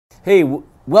Hey,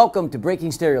 welcome to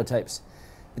Breaking Stereotypes.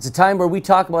 It's a time where we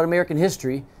talk about American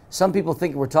history. Some people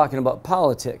think we're talking about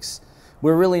politics.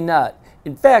 We're really not.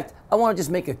 In fact, I want to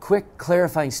just make a quick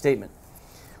clarifying statement.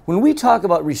 When we talk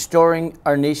about restoring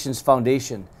our nation's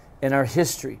foundation and our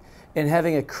history and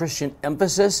having a Christian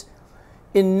emphasis,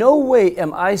 in no way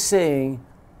am I saying,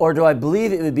 or do I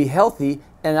believe it would be healthy,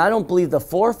 and I don't believe the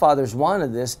forefathers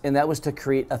wanted this, and that was to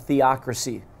create a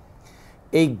theocracy,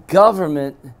 a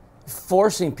government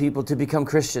forcing people to become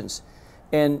Christians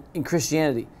and in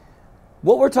Christianity.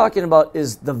 What we're talking about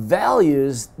is the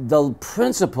values, the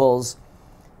principles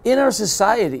in our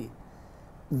society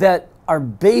that are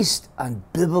based on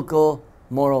biblical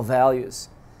moral values.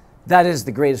 That is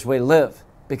the greatest way to live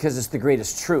because it's the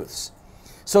greatest truths.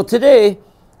 So today,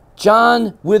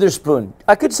 John Witherspoon,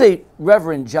 I could say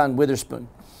Reverend John Witherspoon.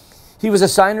 He was a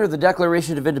signer of the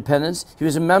Declaration of Independence. He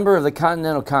was a member of the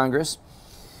Continental Congress.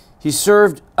 He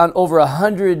served on over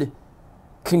 100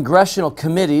 congressional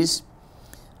committees.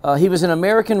 He was an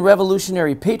American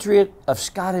revolutionary patriot of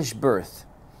Scottish birth.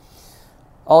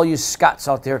 All you Scots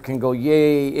out there can go,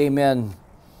 yay, amen.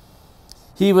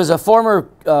 He was a former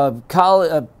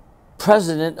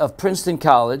president of Princeton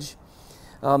College.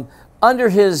 Under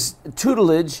his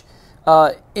tutelage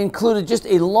included just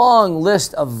a long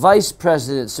list of vice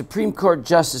presidents, Supreme Court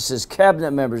justices, cabinet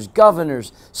members,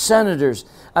 governors, senators.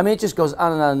 I mean, it just goes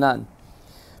on and on and on.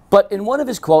 But in one of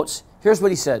his quotes, here's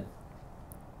what he said.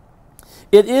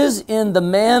 "It is in the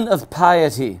man of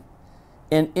piety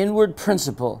and inward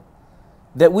principle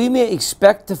that we may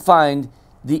expect to find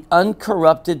the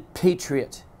uncorrupted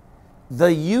patriot,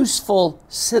 the useful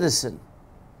citizen,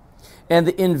 and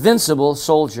the invincible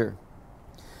soldier.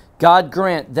 God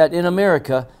grant that in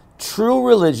America, true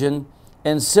religion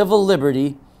and civil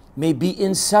liberty may be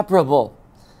inseparable."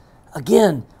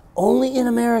 Again, only in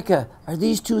America are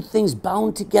these two things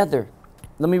bound together.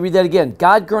 Let me read that again.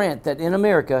 God grant that in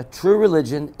America, true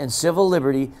religion and civil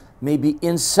liberty may be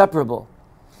inseparable,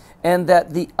 and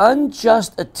that the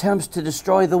unjust attempts to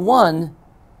destroy the one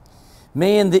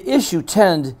may in the issue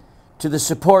tend to the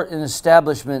support and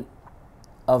establishment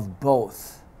of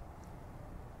both.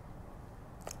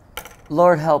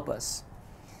 Lord, help us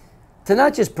to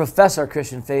not just profess our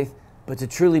Christian faith, but to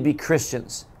truly be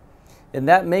Christians. And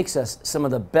that makes us some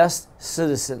of the best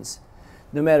citizens,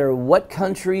 no matter what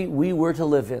country we were to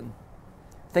live in.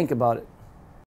 Think about it.